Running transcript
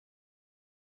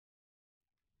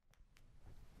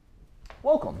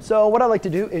Welcome. So what I'd like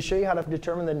to do is show you how to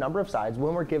determine the number of sides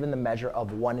when we're given the measure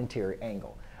of one interior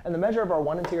angle. And the measure of our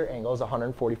one interior angle is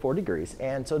 144 degrees.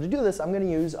 And so to do this, I'm going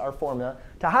to use our formula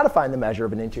to how to find the measure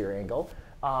of an interior angle,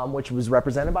 which was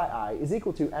represented by I, is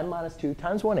equal to n minus 2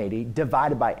 times 180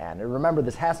 divided by n. And remember,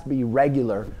 this has to be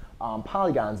regular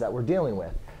polygons that we're dealing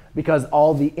with, because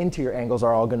all the interior angles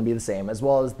are all going to be the same, as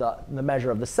well as the measure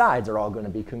of the sides are all going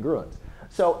to be congruent.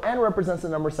 So n represents the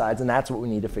number of sides, and that's what we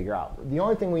need to figure out. The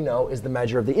only thing we know is the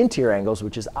measure of the interior angles,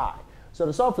 which is I. So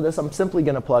to solve for this, I'm simply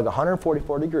going to plug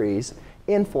 144 degrees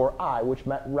in for I, which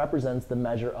represents the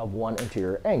measure of one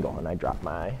interior angle. And I dropped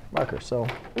my marker, so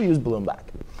we'll use blue and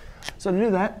black. So to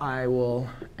do that, I will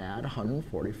add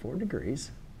 144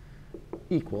 degrees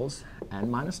equals n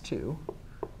minus 2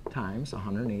 times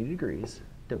 180 degrees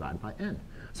divided by n.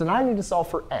 So now I need to solve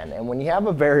for n. And when you have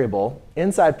a variable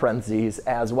inside parentheses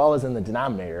as well as in the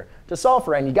denominator, to solve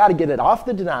for n, you got to get it off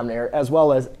the denominator as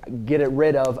well as get it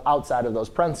rid of outside of those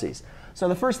parentheses. So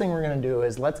the first thing we're going to do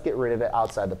is let's get rid of it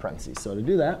outside the parentheses. So to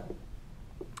do that,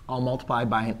 I'll multiply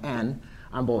by an n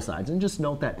on both sides. And just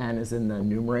note that n is in the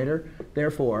numerator.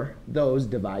 Therefore, those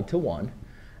divide to 1.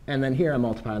 And then here I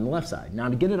multiply on the left side. Now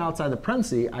to get it outside the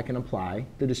parentheses, I can apply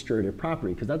the distributive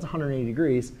property, because that's 180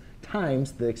 degrees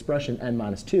times the expression n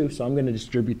minus 2. So I'm going to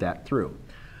distribute that through.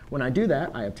 When I do that,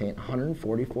 I obtain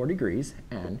 144 degrees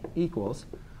n equals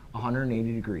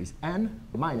 180 degrees n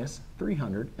minus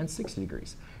 360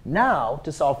 degrees. Now,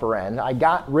 to solve for n, I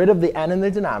got rid of the n in the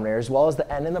denominator as well as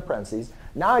the n in the parentheses.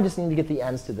 Now I just need to get the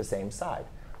n's to the same side.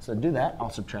 So to do that,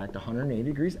 I'll subtract 180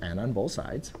 degrees n on both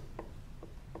sides.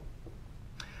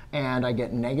 And I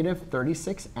get negative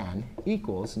 36n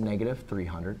equals negative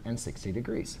 360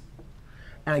 degrees.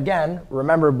 And again,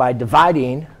 remember, by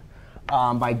dividing,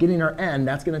 by getting our n,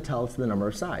 that's going to tell us the number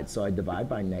of sides. So I divide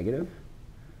by negative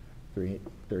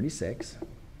 36.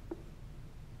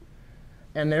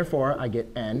 And therefore, I get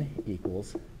n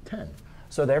equals 10.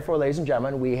 So therefore, ladies and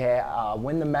gentlemen, we have,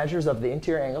 when the measures of the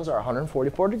interior angles are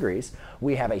 144 degrees,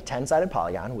 we have a 10-sided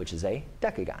polygon, which is a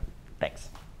decagon. Thanks.